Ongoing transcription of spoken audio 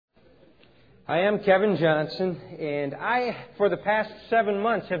I am Kevin Johnson, and I, for the past 7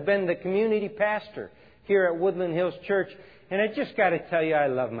 months, have been the community pastor here at Woodland Hills Church. And I just got to tell you, I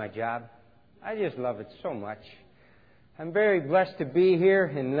love my job. I just love it so much. I'm very blessed to be here,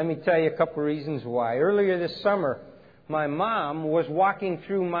 and let me tell you a couple reasons why. Earlier this summer, my mom was walking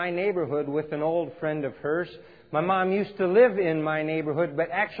through my neighborhood with an old friend of hers. My mom used to live in my neighborhood, but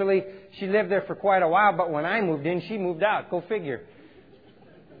actually she lived there for quite a while. But when I moved in, she moved out. Go figure.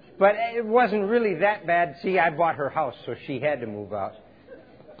 But it wasn't really that bad. See, I bought her house, so she had to move out.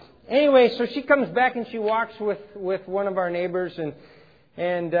 Anyway, so she comes back and she walks with one of our neighbors.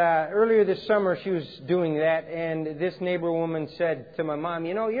 And earlier this summer, she was doing that. And this neighbor woman said to my mom,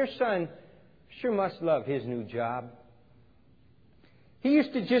 "You know, your son sure must love his new job. He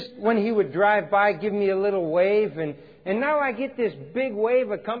used to just, when he would drive by, give me a little wave. And now I get this big wave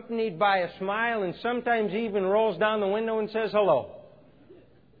accompanied by a smile. And sometimes he even rolls down the window and says hello."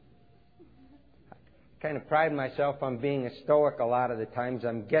 Kind of pride myself on being a stoic a lot of the times.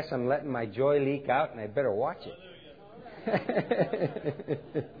 I guess I'm letting my joy leak out, and I better watch it.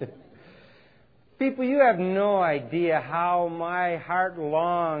 People, you have no idea how my heart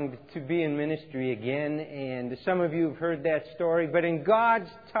longed to be in ministry again, and some of you have heard that story, but in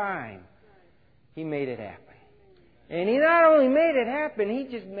God's time, He made it happen. And He not only made it happen, He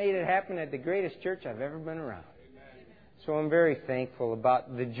just made it happen at the greatest church I've ever been around. So I'm very thankful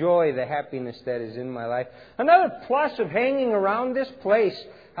about the joy, the happiness that is in my life. Another plus of hanging around this place,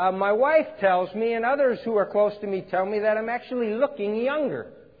 my wife tells me, and others who are close to me tell me, that I'm actually looking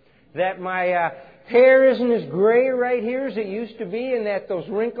younger. That my hair isn't as gray right here as it used to be, and that those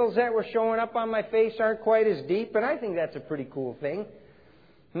wrinkles that were showing up on my face aren't quite as deep, and I think that's a pretty cool thing.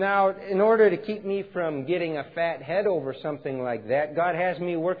 Now, in order to keep me from getting a fat head over something like that, God has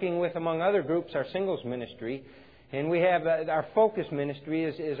me working with, among other groups, our singles ministry. And we have our focus ministry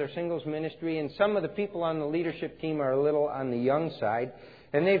is our singles ministry, and some of the people on the leadership team are a little on the young side,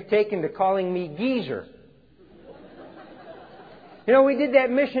 and they've taken to calling me Geezer. You know, we did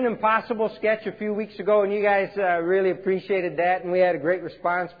that Mission Impossible sketch a few weeks ago, and you guys really appreciated that, and we had a great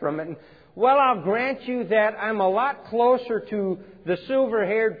response from it. And, well, I'll grant you that I'm a lot closer to the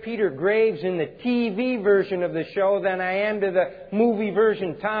silver-haired Peter Graves in the TV version of the show than I am to the movie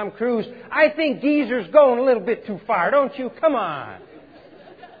version Tom Cruise. I think Geezer's going a little bit too far, don't you? Come on.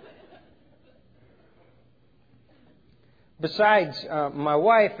 Besides, my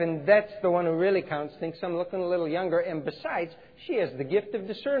wife, and that's the one who really counts, thinks I'm looking a little younger. And besides, she has the gift of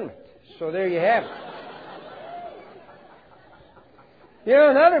discernment. So there you have it. You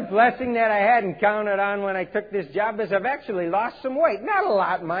know, another blessing that I hadn't counted on when I took this job is I've actually lost some weight. Not a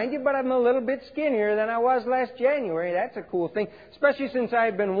lot, mind you, but I'm a little bit skinnier than I was last January. That's a cool thing, especially since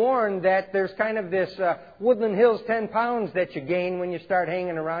I've been warned that there's kind of this Woodland Hills 10 pounds that you gain when you start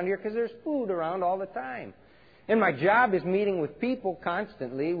hanging around here because there's food around all the time. And my job is meeting with people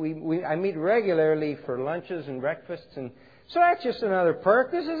constantly. I meet regularly for lunches and breakfasts, and so that's just another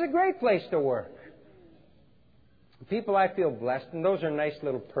perk. This is a great place to work. People, I feel blessed, and those are nice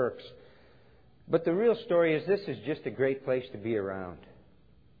little perks. But the real story is this is just a great place to be around.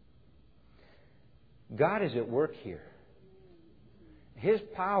 God is at work here. His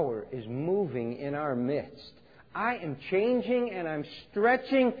power is moving in our midst. I am changing, and I'm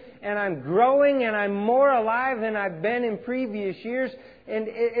stretching, and I'm growing, and I'm more alive than I've been in previous years. And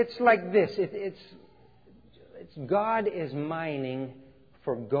it's like this. It's God is mining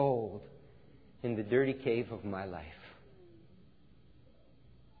for gold in the dirty cave of my life.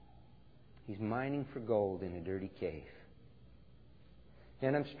 He's mining for gold in a dirty cave.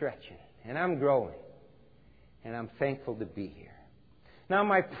 And I'm stretching, and I'm growing, and I'm thankful to be here. Now,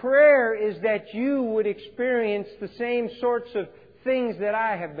 my prayer is that you would experience the same sorts of things that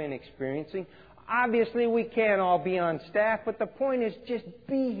I have been experiencing. Obviously, we can't all be on staff, but the point is just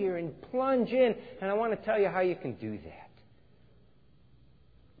be here and plunge in, and I want to tell you how you can do that.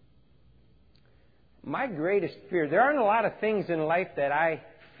 My greatest fear, there aren't a lot of things in life that I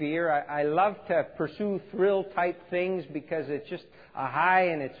fear. I love to pursue thrill-type things because it's just a high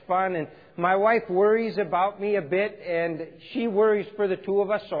and it's fun. And my wife worries about me a bit, and she worries for the two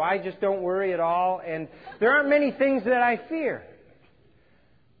of us, so I just don't worry at all. And there aren't many things that I fear.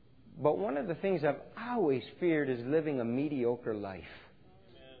 But one of the things I've always feared is living a mediocre life.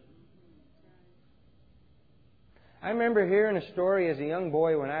 I remember hearing a story as a young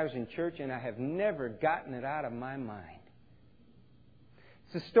boy when I was in church, and I have never gotten it out of my mind.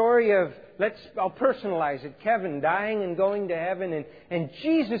 It's a story of, I'll personalize it, Kevin dying and going to heaven, and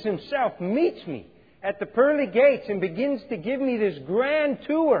Jesus Himself meets me at the pearly gates and begins to give me this grand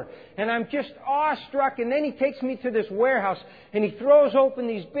tour. And I'm just awestruck. And then he takes me to this warehouse. And he throws open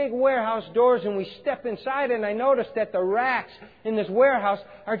these big warehouse doors and we step inside. And I notice that the racks in this warehouse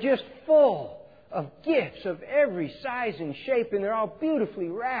are just full of gifts of every size and shape. And they're all beautifully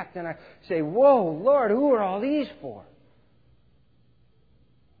wrapped. And I say, whoa, Lord, who are all these for?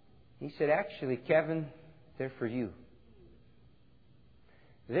 He said, actually, Kevin, they're for you.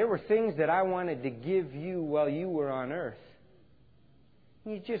 There were things that I wanted to give you while you were on earth.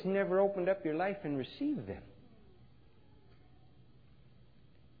 You just never opened up your life and received them.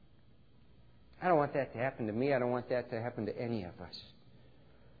 I don't want that to happen to me. I don't want that to happen to any of us.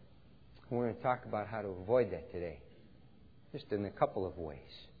 We're going to talk about how to avoid that today, just in a couple of ways.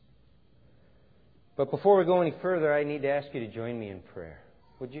 But before we go any further, I need to ask you to join me in prayer.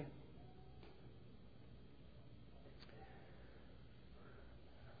 Would you?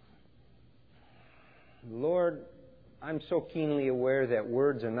 Lord, I'm so keenly aware that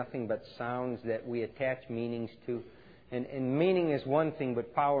words are nothing but sounds that we attach meanings to. And meaning is one thing,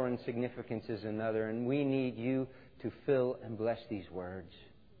 but power and significance is another. And we need you to fill and bless these words.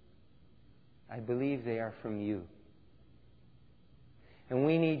 I believe they are from you. And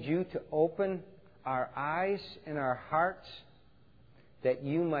we need you to open our eyes and our hearts that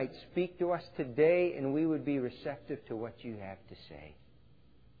you might speak to us today and we would be receptive to what you have to say.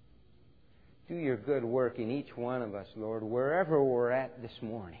 Do your good work in each one of us, Lord, wherever we're at this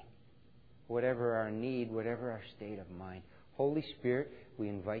morning, whatever our need, whatever our state of mind. Holy Spirit, we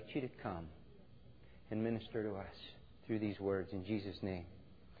invite you to come and minister to us through these words. In Jesus' name,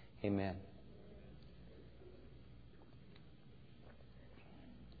 amen.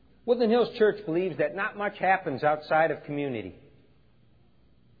 Woodland Hills Church believes that not much happens outside of community.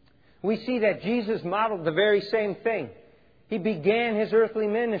 We see that Jesus modeled the very same thing. He began His earthly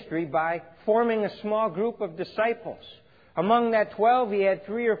ministry by forming a small group of disciples. Among that 12, He had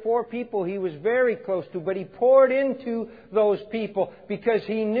 3 or 4 people He was very close to, but He poured into those people because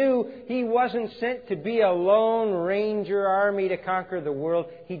He knew He wasn't sent to be a lone ranger army to conquer the world.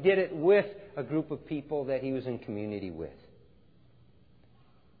 He did it with a group of people that He was in community with.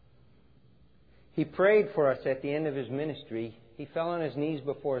 He prayed for us at the end of His ministry. He fell on His knees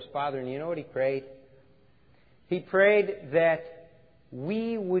before His Father, and you know what He prayed? He prayed that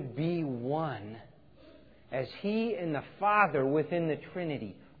we would be one as He and the Father within the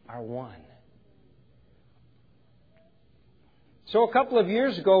Trinity are one. So a couple of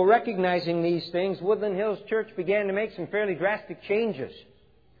years ago, recognizing these things, Woodland Hills Church began to make some fairly drastic changes.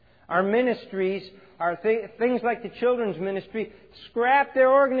 Our ministries, things like the children's ministry, scrapped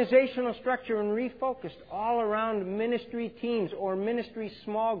their organizational structure and refocused all around ministry teams or ministry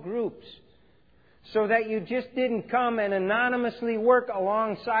small groups. So that you just didn't come and anonymously work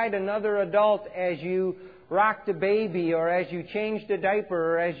alongside another adult as you rocked a baby or as you changed a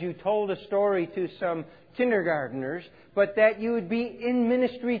diaper or as you told a story to some kindergartners, but that you would be in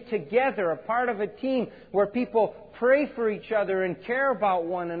ministry together, a part of a team where people pray for each other and care about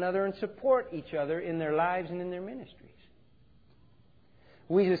one another and support each other in their lives and in their ministries.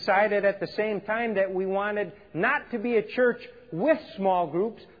 We decided at the same time that we wanted not to be a church with small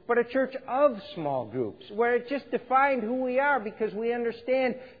groups, but a church of small groups, where it just defined who we are because we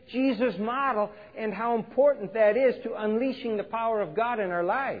understand Jesus' model and how important that is to unleashing the power of God in our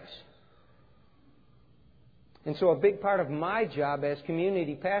lives. And so a big part of my job as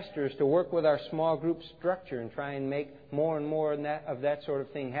community pastor is to work with our small group structure and try and make more and more of that sort of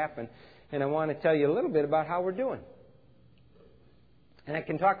thing happen. And I want to tell you a little bit about how we're doing. And I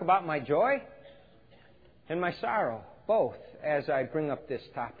can talk about my joy and my sorrow, both, as I bring up this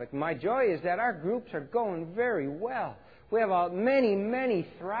topic. My joy is that our groups are going very well. We have many, many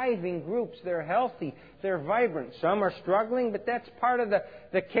thriving groups. They're healthy. They're vibrant. Some are struggling, but that's part of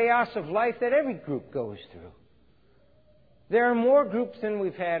the chaos of life that every group goes through. There are more groups than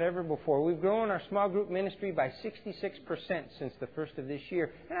we've had ever before. We've grown our small group ministry by 66% since the first of this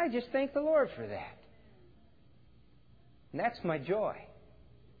year. And I just thank the Lord for that. And that's my joy.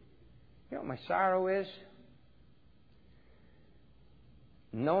 You know what my sorrow is?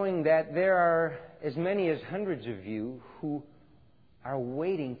 Knowing that there are as many as hundreds of you who are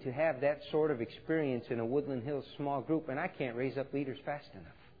waiting to have that sort of experience in a Woodland Hills small group, and I can't raise up leaders fast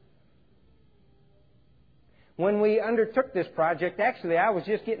enough. When we undertook this project, actually I was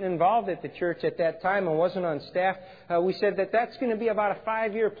just getting involved at the church at that time and wasn't on staff. We said that that's going to be about a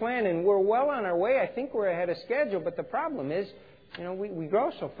 5-year plan, and we're well on our way. I think we're ahead of schedule, but the problem is, we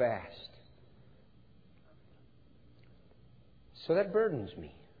grow so fast. So that burdens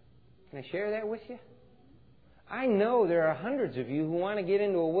me. Can I share that with you? I know there are hundreds of you who want to get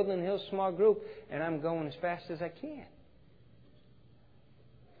into a Woodland Hills small group, and I'm going as fast as I can.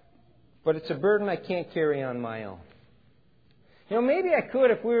 But it's a burden I can't carry on my own. You know, maybe I could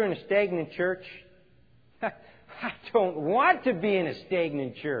if we were in a stagnant church. I don't want to be in a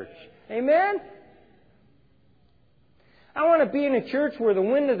stagnant church. Amen? I want to be in a church where the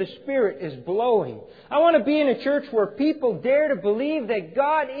wind of the Spirit is blowing. I want to be in a church where people dare to believe that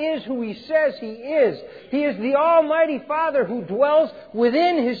God is who He says He is. He is the Almighty Father who dwells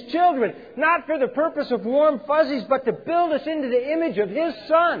within His children, not for the purpose of warm fuzzies, but to build us into the image of His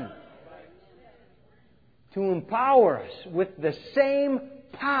Son. To empower us with the same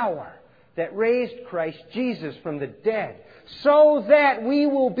power that raised Christ Jesus from the dead, so that we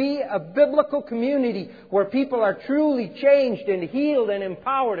will be a biblical community where people are truly changed and healed and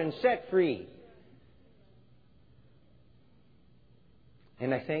empowered and set free.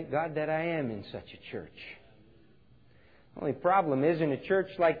 And I thank God that I am in such a church. The only problem is, in a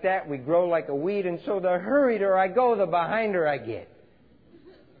church like that, we grow like a weed, and so the hurrieder I go, the behinder I get.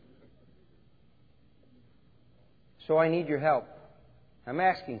 So I need your help. I'm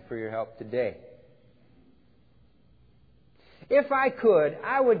asking for your help today. If I could,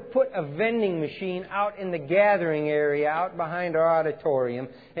 I would put a vending machine out in the gathering area out behind our auditorium,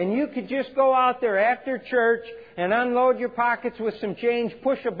 and you could just go out there after church and unload your pockets with some change,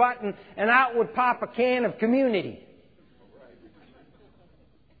 push a button, and out would pop a can of community.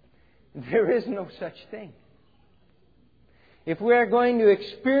 There is no such thing. If we are going to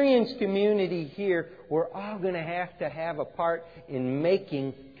experience community here, we're all going to have a part in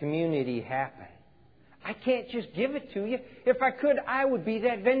making community happen. I can't just give it to you. If I could, I would be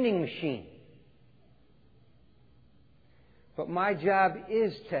that vending machine. But my job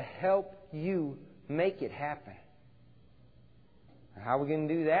is to help you make it happen. How are we going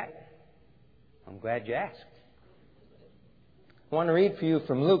to do that? I'm glad you asked. I want to read for you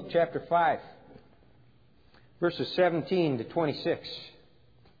from Luke chapter 5. Verses 17 to 26.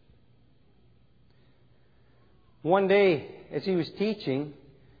 One day, as he was teaching,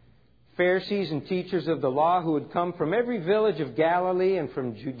 Pharisees and teachers of the law who had come from every village of Galilee and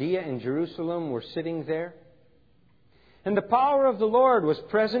from Judea and Jerusalem were sitting there. And the power of the Lord was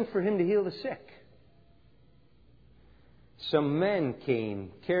present for Him to heal the sick. Some men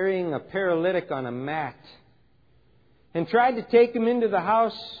came carrying a paralytic on a mat and tried to take him into the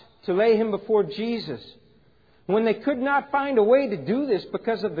house to lay him before Jesus. When they could not find a way to do this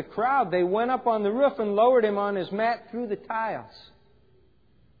because of the crowd, they went up on the roof and lowered him on his mat through the tiles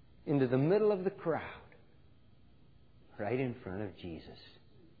into the middle of the crowd, right in front of Jesus.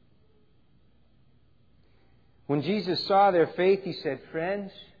 When Jesus saw their faith, He said,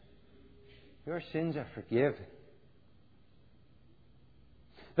 "Friends, your sins are forgiven."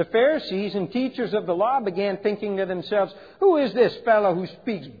 The Pharisees and teachers of the law began thinking to themselves, "Who is this fellow who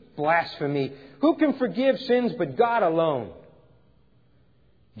speaks blasphemy? Who can forgive sins but God alone?"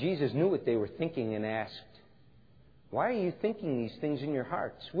 Jesus knew what they were thinking and asked, "Why are you thinking these things in your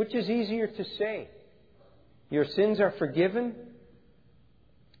hearts? Which is easier to say, 'Your sins are forgiven,'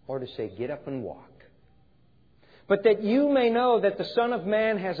 or to say, 'Get up and walk'? But that you may know that the Son of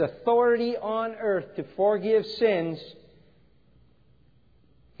Man has authority on earth to forgive sins,"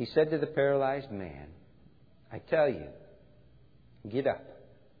 He said to the paralyzed man, "I tell you, get up,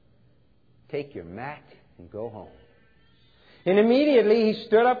 take your mat, and go home." And immediately He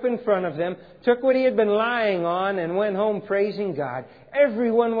stood up in front of them, took what he had been lying on, and went home praising God.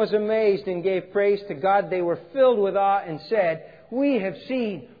 Everyone was amazed and gave praise to God. They were filled with awe and said, "We have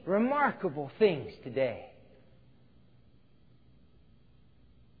seen remarkable things today."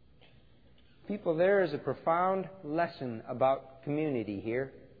 People, there is a profound lesson about community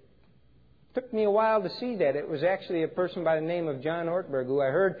here. It took me a while to see that. It was actually a person by the name of John Ortberg who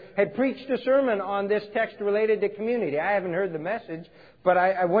I heard had preached a sermon on this text related to community. I haven't heard the message, but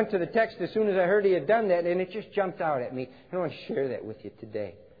I went to the text as soon as I heard he had done that, and it just jumped out at me. I want to share that with you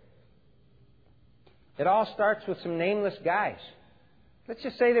today. It all starts with some nameless guys. Let's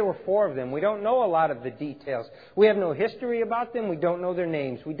just say there were 4 of them. We don't know a lot of the details. We have no history about them. We don't know their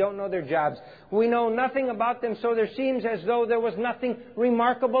names. We don't know their jobs. We know nothing about them, so there seems as though there was nothing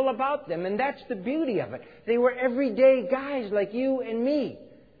remarkable about them. And that's the beauty of it. They were everyday guys like you and me.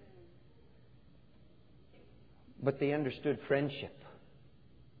 But they understood friendship.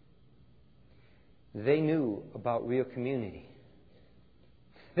 They knew about real community.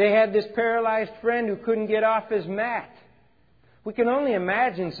 They had this paralyzed friend who couldn't get off his mat. We can only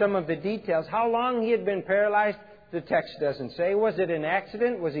imagine some of the details. How long he had been paralyzed, the text doesn't say. Was it an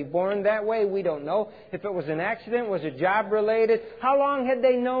accident? Was he born that way? We don't know. If it was an accident, was it job related? How long had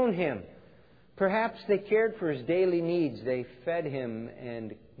they known him? Perhaps they cared for his daily needs. They fed him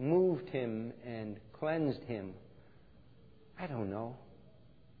and moved him and cleansed him. I don't know.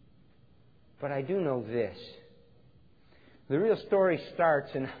 But I do know this. The real story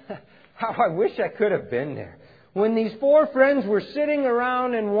starts, and how I wish I could have been there. When these four friends were sitting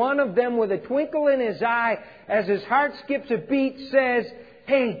around, and one of them, with a twinkle in his eye, as his heart skips a beat, says,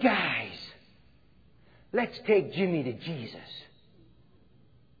 "Hey guys, let's take Jimmy to Jesus."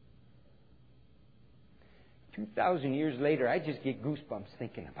 2,000 years later, I just get goosebumps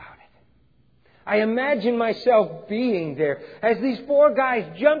thinking about it. I imagine myself being there as these four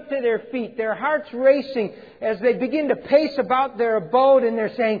guys jump to their feet, their hearts racing as they begin to pace about their abode, and they're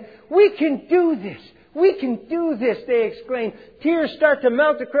saying, "We can do this! We can do this!" they exclaim. Tears start to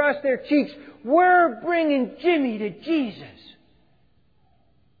melt across their cheeks. "We're bringing Jimmy to Jesus."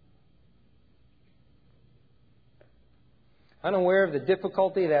 Unaware of the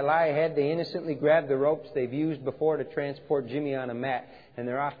difficulty that lie ahead, they innocently grab the ropes they've used before to transport Jimmy on a mat, and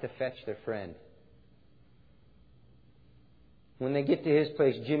they're off to fetch their friend. When they get to his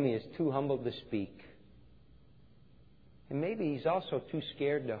place, Jimmy is too humbled to speak. And maybe he's also too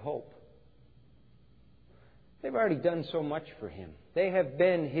scared to hope. They've already done so much for him. They have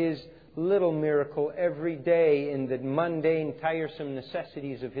been his little miracle every day in the mundane, tiresome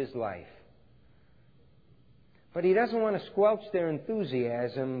necessities of his life. But he doesn't want to squelch their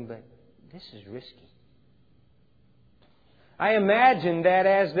enthusiasm, but this is risky. I imagine that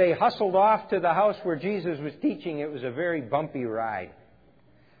as they hustled off to the house where Jesus was teaching, it was a very bumpy ride.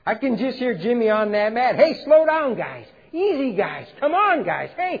 I can just hear Jimmy on that mat. "Hey, slow down, guys. Easy, guys. Come on,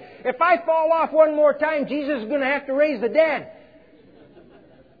 guys. Hey, if I fall off one more time, Jesus is going to have to raise the dead."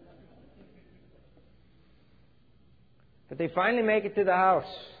 But they finally make it to the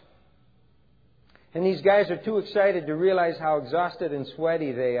house. And these guys are too excited to realize how exhausted and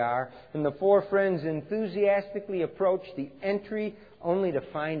sweaty they are. And the four friends enthusiastically approach the entry, only to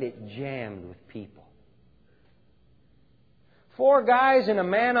find it jammed with people. Four guys and a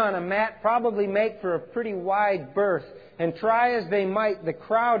man on a mat probably make for a pretty wide berth. And try as they might, the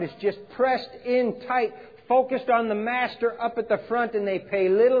crowd is just pressed in tight, focused on the Master up at the front, and they pay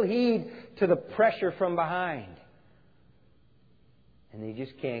little heed to the pressure from behind. And they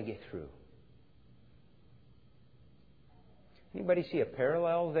just can't get through. Anybody see a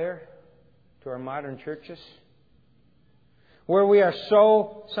parallel there to our modern churches? Where we are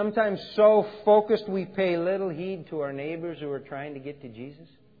sometimes so focused we pay little heed to our neighbors who are trying to get to Jesus?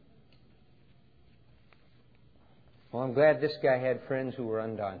 Well, I'm glad this guy had friends who were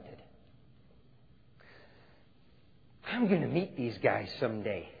undaunted. I'm going to meet these guys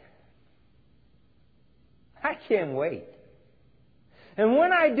someday. I can't wait. And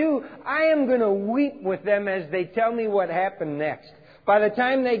when I do, I am going to weep with them as they tell me what happened next. By the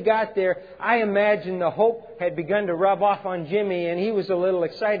time they got there, I imagine the hope had begun to rub off on Jimmy, and he was a little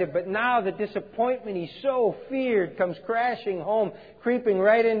excited. But now the disappointment he so feared comes crashing home, creeping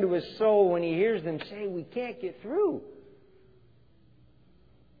right into his soul when he hears them say, "We can't get through."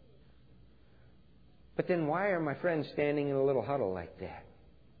 But then why are my friends standing in a little huddle like that?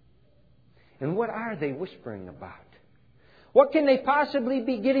 And what are they whispering about? What can they possibly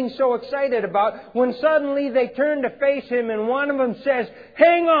be getting so excited about when suddenly they turn to face him and one of them says,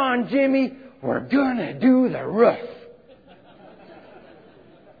 "Hang on, Jimmy, we're going to do the roof."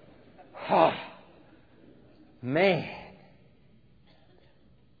 Oh, man.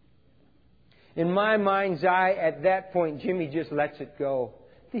 In my mind's eye, at that point, Jimmy just lets it go.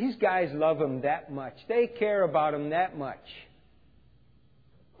 These guys love him that much. They care about him that much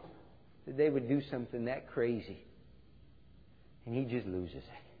that they would do something that crazy. And he just loses it.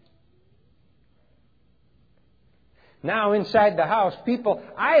 Now, inside the house, people,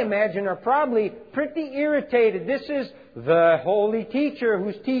 I imagine, are probably pretty irritated. This is the holy teacher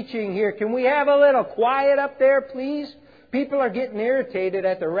who's teaching here. Can we have a little quiet up there, please? People are getting irritated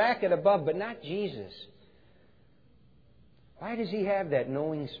at the racket above, but not Jesus. Why does he have that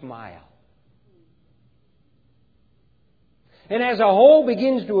knowing smile? And as a hole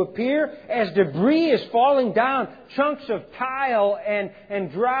begins to appear, as debris is falling down, chunks of tile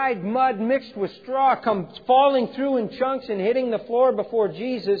and dried mud mixed with straw come falling through in chunks and hitting the floor before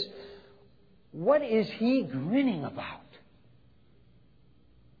Jesus, what is he grinning about?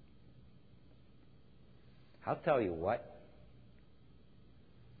 I'll tell you what.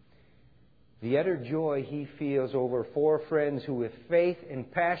 The utter joy he feels over four friends who with faith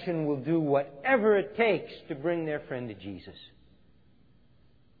and passion will do whatever it takes to bring their friend to Jesus.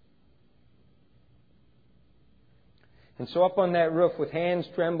 And so up on that roof, with hands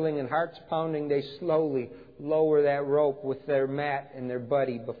trembling and hearts pounding, they slowly, lower that rope with their mat and their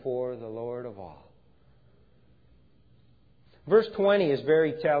buddy before the Lord of all. Verse 20 is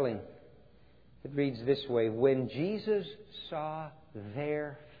very telling. It reads this way: when Jesus saw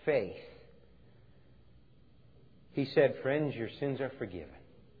their faith, He said, "Friends, your sins are forgiven."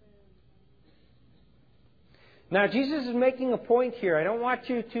 Now, Jesus is making a point here. I don't want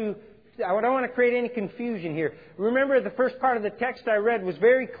to create any confusion here. Remember, the first part of the text I read was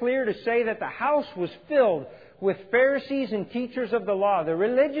very clear to say that the house was filled with Pharisees and teachers of the law, the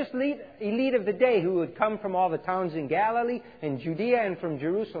religious elite of the day who had come from all the towns in Galilee and Judea and from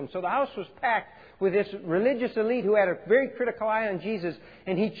Jerusalem. So the house was packed with this religious elite who had a very critical eye on Jesus.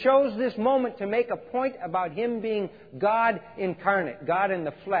 And He chose this moment to make a point about Him being God incarnate, God in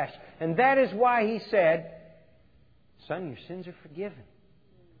the flesh. And that is why He said, "Son, your sins are forgiven."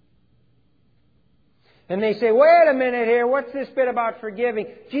 And they say, "Wait a minute here, what's this bit about forgiving?"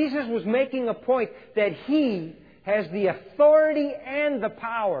 Jesus was making a point that He has the authority and the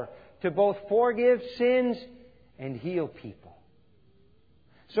power to both forgive sins and heal people.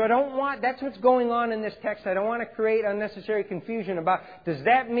 So that's what's going on in this text. I don't want to create unnecessary confusion about, does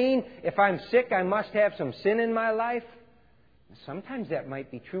that mean if I'm sick I must have some sin in my life? Sometimes that might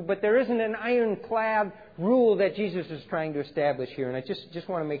be true, but there isn't an ironclad rule that Jesus is trying to establish here, and I just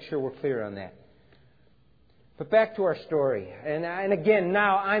want to make sure we're clear on that. But back to our story. And again,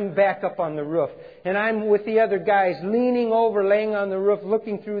 now I'm back up on the roof, and I'm with the other guys leaning over, laying on the roof,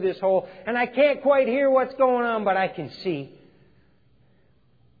 looking through this hole, and I can't quite hear what's going on, but I can see.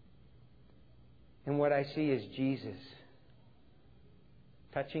 And what I see is Jesus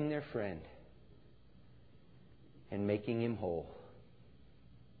touching their friend and making him whole.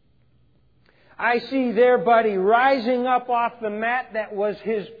 I see their buddy rising up off the mat that was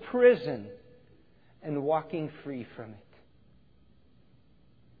his prison and walking free from it.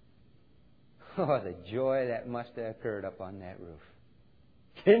 Oh, the joy that must have occurred up on that roof.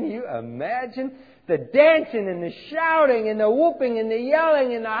 Can you imagine the dancing and the shouting and the whooping and the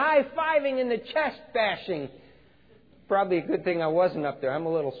yelling and the high-fiving and the chest bashing? Probably a good thing I wasn't up there. I'm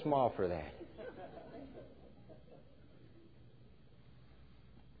a little small for that.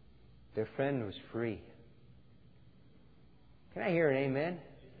 Their friend was free. Can I hear an amen? Amen?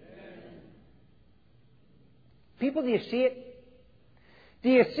 People, do you see it? Do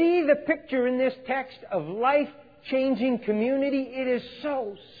you see the picture in this text of life-changing community? It is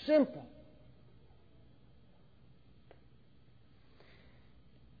so simple.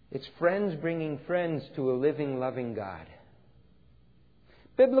 It's friends bringing friends to a living, loving God.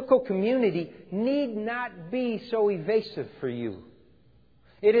 Biblical community need not be so evasive for you.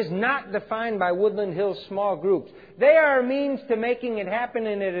 It is not defined by Woodland Hills small groups. They are a means to making it happen,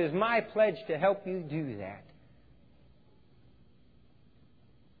 and it is my pledge to help you do that.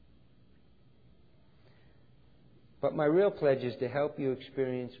 But my real pledge is to help you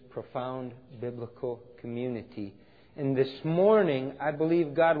experience profound biblical community. And this morning, I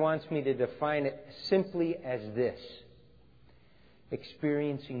believe God wants me to define it simply as this: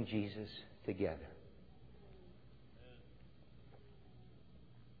 experiencing Jesus together.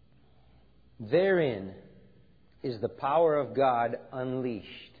 Therein is the power of God unleashed,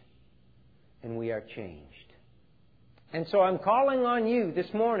 and we are changed. And so I'm calling on you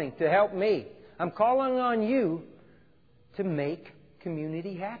this morning to help me. I'm calling on you to make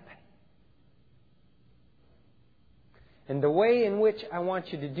community happen. And the way in which I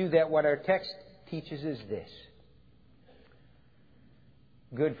want you to do that, what our text teaches, is this: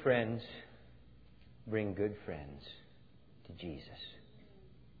 good friends bring good friends to Jesus.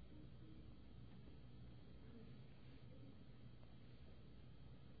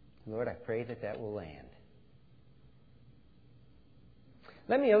 Lord, I pray that will land.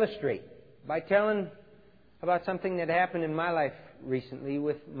 Let me illustrate by telling about something that happened in my life recently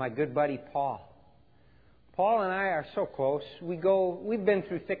with my good buddy Paul. Paul and I are so close. We've been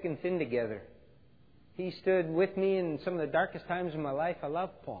through thick and thin together. He stood with me in some of the darkest times of my life. I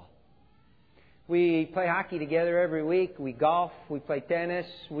love Paul. We play hockey together every week. We golf. We play tennis.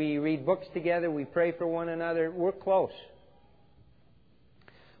 We read books together. We pray for one another. We're close.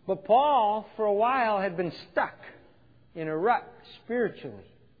 But Paul, for a while, had been stuck in a rut spiritually.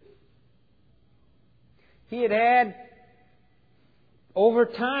 He had over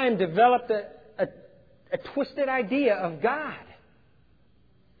time, developed a twisted idea of God.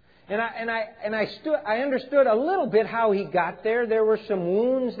 And I understood a little bit how he got there. There were some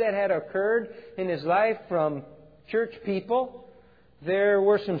wounds that had occurred in his life from church people. There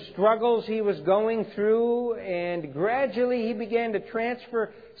were some struggles he was going through, and gradually he began to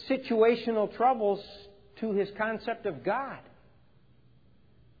transfer situational troubles to his concept of God.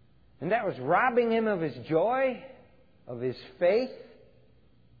 And that was robbing him of his joy, of his faith,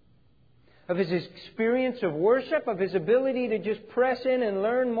 of his experience of worship, of his ability to just press in and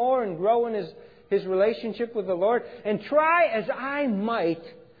learn more and grow in his relationship with the Lord. And try as I might,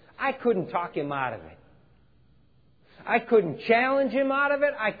 I couldn't talk him out of it. I couldn't challenge him out of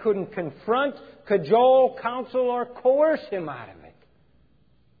it. I couldn't confront, cajole, counsel, or coerce him out of it.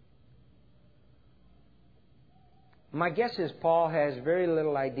 My guess is Paul has very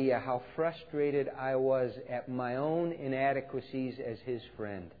little idea how frustrated I was at my own inadequacies as his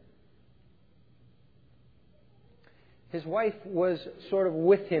friend. His wife was sort of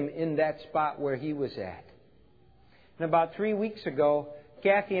with him in that spot where he was at. And about 3 weeks ago,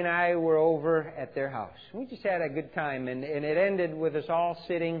 Kathy and I were over at their house. We just had a good time, and it ended with us all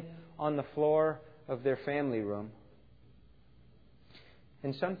sitting on the floor of their family room.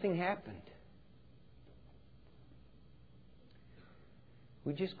 And something happened.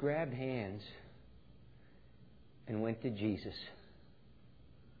 We just grabbed hands and went to Jesus.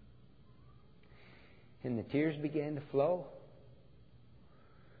 And the tears began to flow.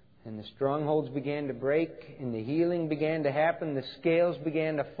 And the strongholds began to break. And the healing began to happen. The scales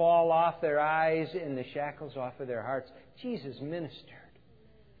began to fall off their eyes and the shackles off of their hearts. Jesus ministered.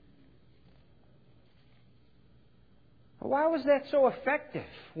 Why was that so effective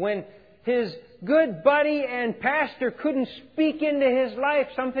when his good buddy and pastor couldn't speak into his life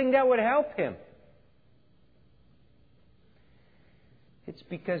something that would help him? It's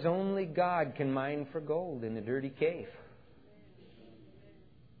because only God can mine for gold in a dirty cave.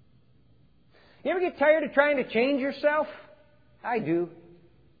 You ever get tired of trying to change yourself? I do.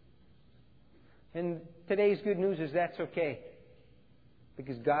 And today's good news is that's okay.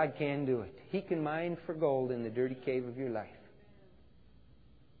 Because God can do it. He can mine for gold in the dirty cave of your life.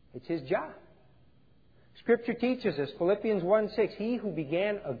 It's His job. Scripture teaches us, Philippians 1:6, He who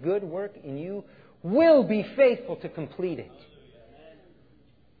began a good work in you will be faithful to complete it.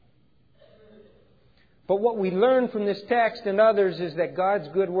 But what we learn from this text and others is that God's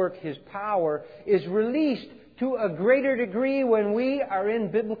good work, His power, is released to a greater degree when we are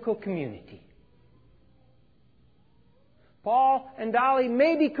in biblical community. Paul and Dolly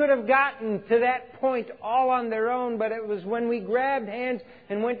maybe could have gotten to that point all on their own, but it was when we grabbed hands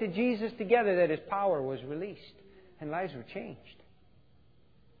and went to Jesus together that His power was released and lives were changed.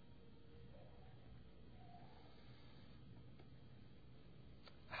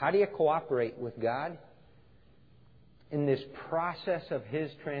 How do you cooperate with God in this process of His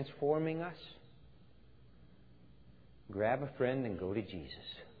transforming us? Grab a friend and go to Jesus.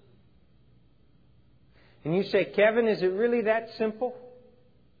 And you say, Kevin, is it really that simple?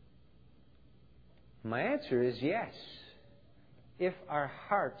 My answer is yes. If our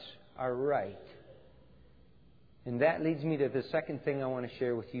hearts are right. And that leads me to the second thing I want to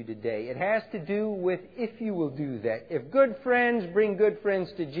share with you today. It has to do with if you will do that. If good friends bring good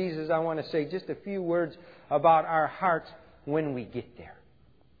friends to Jesus, I want to say just a few words about our hearts when we get there.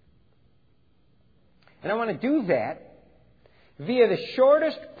 And I want to do that via the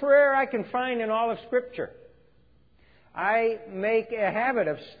shortest prayer I can find in all of Scripture. I make a habit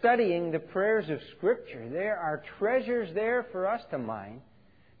of studying the prayers of Scripture. There are treasures there for us to mine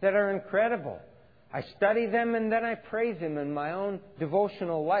that are incredible. I study them and then I praise Him in my own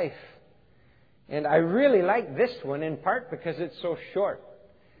devotional life. And I really like this one in part because it's so short.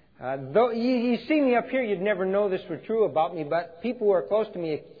 Though you see me up here, you'd never know this were true about me, but people who are close to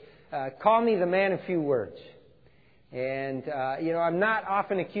me call me the man of few words. And, I'm not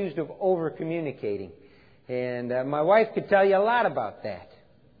often accused of over-communicating. And my wife could tell you a lot about that.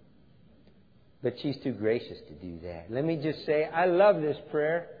 But she's too gracious to do that. Let me just say, I love this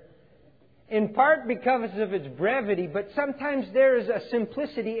prayer. In part because of its brevity, but sometimes there is a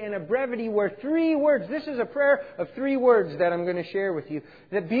simplicity and a brevity where 3 words, this is a prayer of 3 words that I'm going to share with you.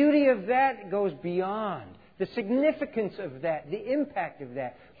 The beauty of that goes beyond. The significance of that, the impact of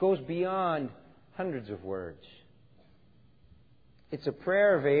that goes beyond hundreds of words. It's a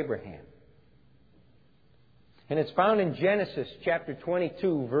prayer of Abraham. And it's found in Genesis chapter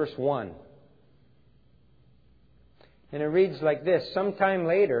 22, verse 1. And it reads like this. Sometime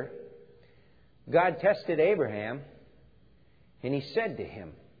later, God tested Abraham, and He said to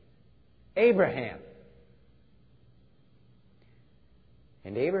him, Abraham.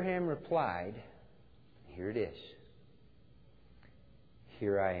 And Abraham replied, here it is,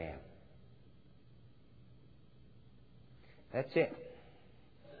 here I am. That's it.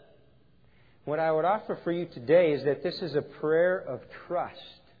 What I would offer for you today is that this is a prayer of trust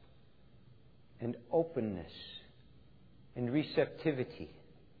and openness and receptivity.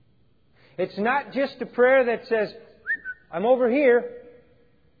 It's not just a prayer that says, I'm over here.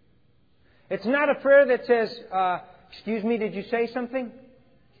 It's not a prayer that says, excuse me, did you say something?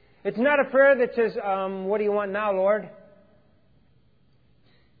 It's not a prayer that says, what do you want now, Lord?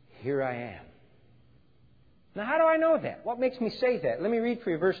 Here I am. Now, how do I know that? What makes me say that? Let me read for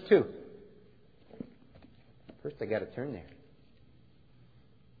you verse 2. First, I got to turn there.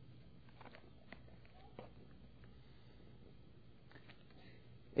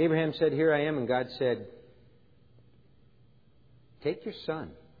 Abraham said, here I am, and God said, take your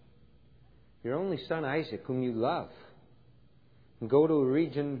son, your only son Isaac, whom you love, and go to a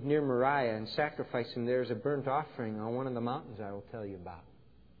region near Moriah and sacrifice him there as a burnt offering on one of the mountains I will tell you about.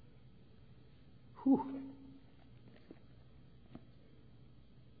 Whew.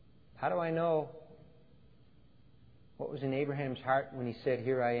 How do I know what was in Abraham's heart when he said,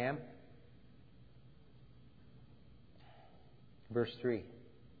 here I am? Verse 3.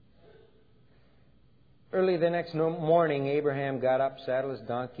 Early the next morning, Abraham got up, saddled his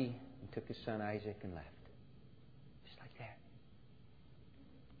donkey, and took his son Isaac and left. Just like that.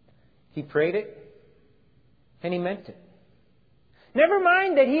 He prayed it, and he meant it. Never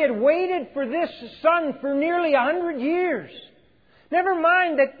mind that he had waited for this son for nearly 100 years. Never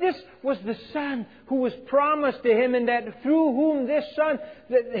mind that this was the son who was promised to him, and that through whom this son,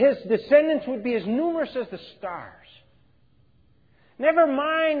 that his descendants would be as numerous as the stars. Never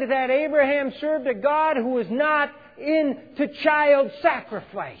mind that Abraham served a God who was not into child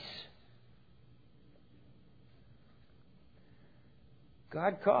sacrifice.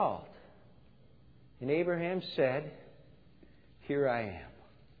 God called, and Abraham said, here I am.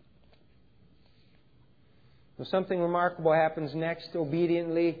 Well, something remarkable happens next.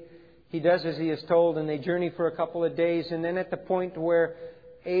 Obediently, he does as he is told, and they journey for a couple of days. And then at the point where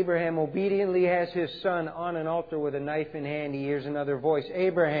Abraham obediently has his son on an altar with a knife in hand, he hears another voice,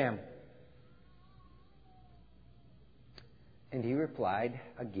 Abraham. And he replied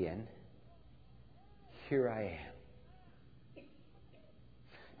again, here I am.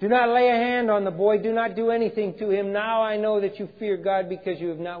 Do not lay a hand on the boy. Do not do anything to him. Now I know that you fear God because you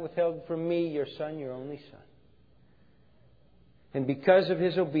have not withheld from me your son, your only son. And because of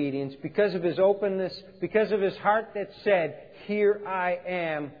his obedience, because of his openness, because of his heart that said, here I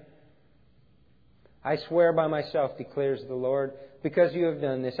am, I swear by myself, declares the Lord, because you have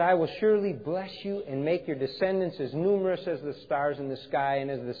done this, I will surely bless you and make your descendants as numerous as the stars in the sky and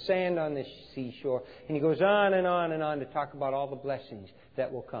as the sand on the seashore. And he goes on and on and on to talk about all the blessings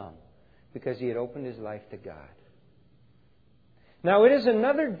that will come because he had opened his life to God. Now, it is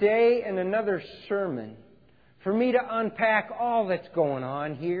another day and another sermon for me to unpack all that's going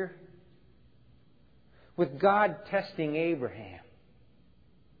on here with God testing Abraham.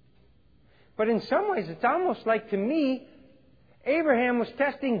 But in some ways, it's almost like, to me, Abraham was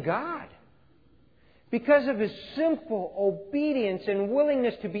testing God. Because of his simple obedience and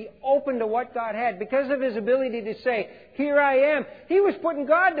willingness to be open to what God had, because of his ability to say, here I am, he was putting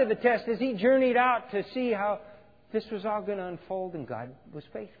God to the test as he journeyed out to see how this was all going to unfold, and God was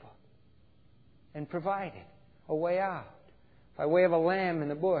faithful and provided a way out by way of a lamb in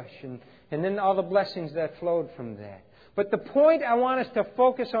the bush, and then all the blessings that flowed from that. But the point I want us to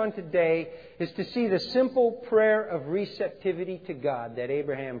focus on today is to see the simple prayer of receptivity to God that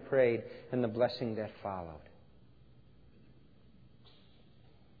Abraham prayed and the blessing that followed.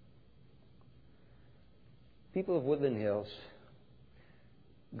 People of Woodland Hills,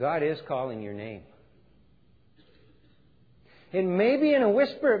 God is calling your name. It may be in a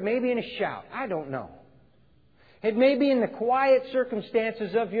whisper, it may be in a shout. I don't know. It may be in the quiet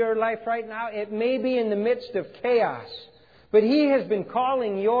circumstances of your life right now. It may be in the midst of chaos. But He has been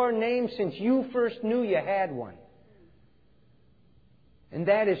calling your name since you first knew you had one. And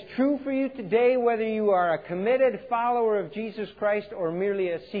that is true for you today, whether you are a committed follower of Jesus Christ or merely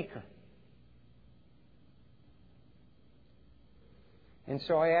a seeker. And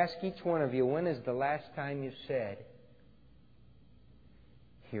so I ask each one of you, when is the last time you said,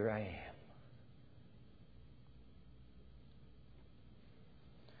 here I am?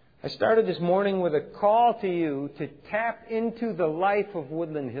 I started this morning with a call to you to tap into the life of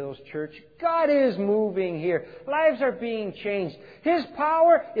Woodland Hills Church. God is moving here. Lives are being changed. His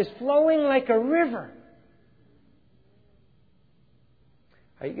power is flowing like a river.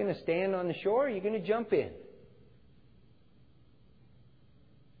 Are you going to stand on the shore or are you going to jump in?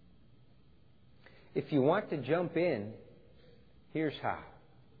 If you want to jump in, here's how.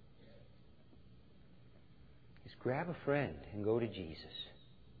 Just grab a friend and go to Jesus.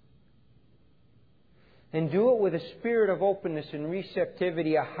 And do it with a spirit of openness and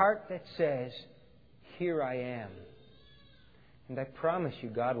receptivity, a heart that says, here I am. And I promise you,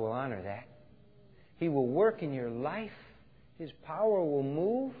 God will honor that. He will work in your life. His power will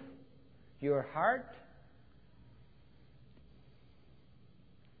move. your heart.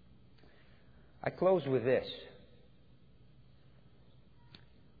 I close with this.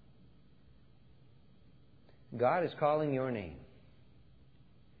 God is calling your name,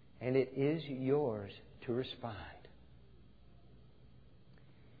 and it is yours to respond.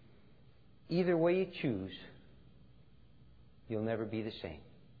 Either way you choose, you'll never be the same.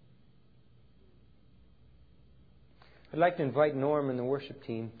 I'd like to invite Norm and the worship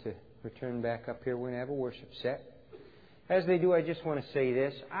team to return back up here. We're going to have a worship set. As they do, I just want to say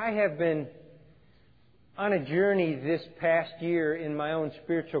this. I have been on a journey this past year in my own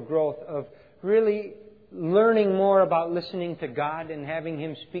spiritual growth of really learning more about listening to God and having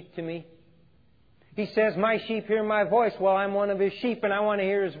Him speak to me. He says, my sheep hear my voice. Well, I'm one of His sheep and I want to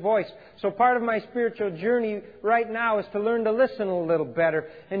hear His voice. So part of my spiritual journey right now is to learn to listen a little better.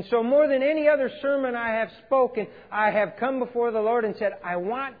 And so more than any other sermon I have spoken, I have come before the Lord and said, I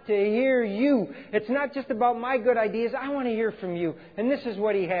want to hear You. It's not just about my good ideas. I want to hear from You. And this is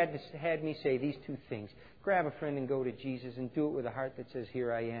what He had me say, these two things. Grab a friend and go to Jesus and do it with a heart that says,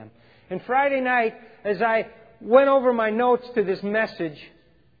 here I am. And Friday night, as I went over my notes to this message,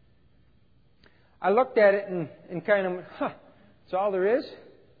 I looked at it and kind of went, that's all there is?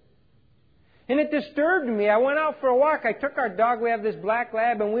 And it disturbed me. I went out for a walk. I took our dog, we have this black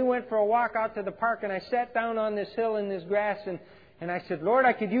lab, and we went for a walk out to the park, and I sat down on this hill in this grass, and I said, Lord,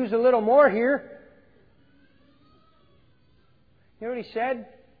 I could use a little more here. You know what He said?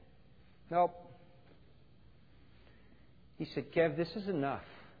 Nope. He said, Kev, this is enough.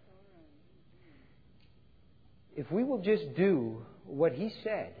 If we will just do what He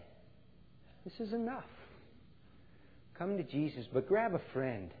said, this is enough. Come to Jesus, but grab a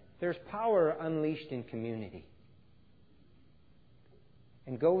friend. There's power unleashed in community.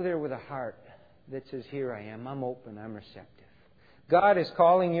 And go there with a heart that says, here I am. I'm open. I'm receptive. God is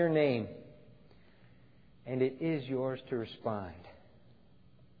calling your name, and it is yours to respond.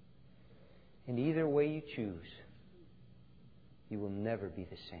 And either way you choose, you will never be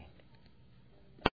the same.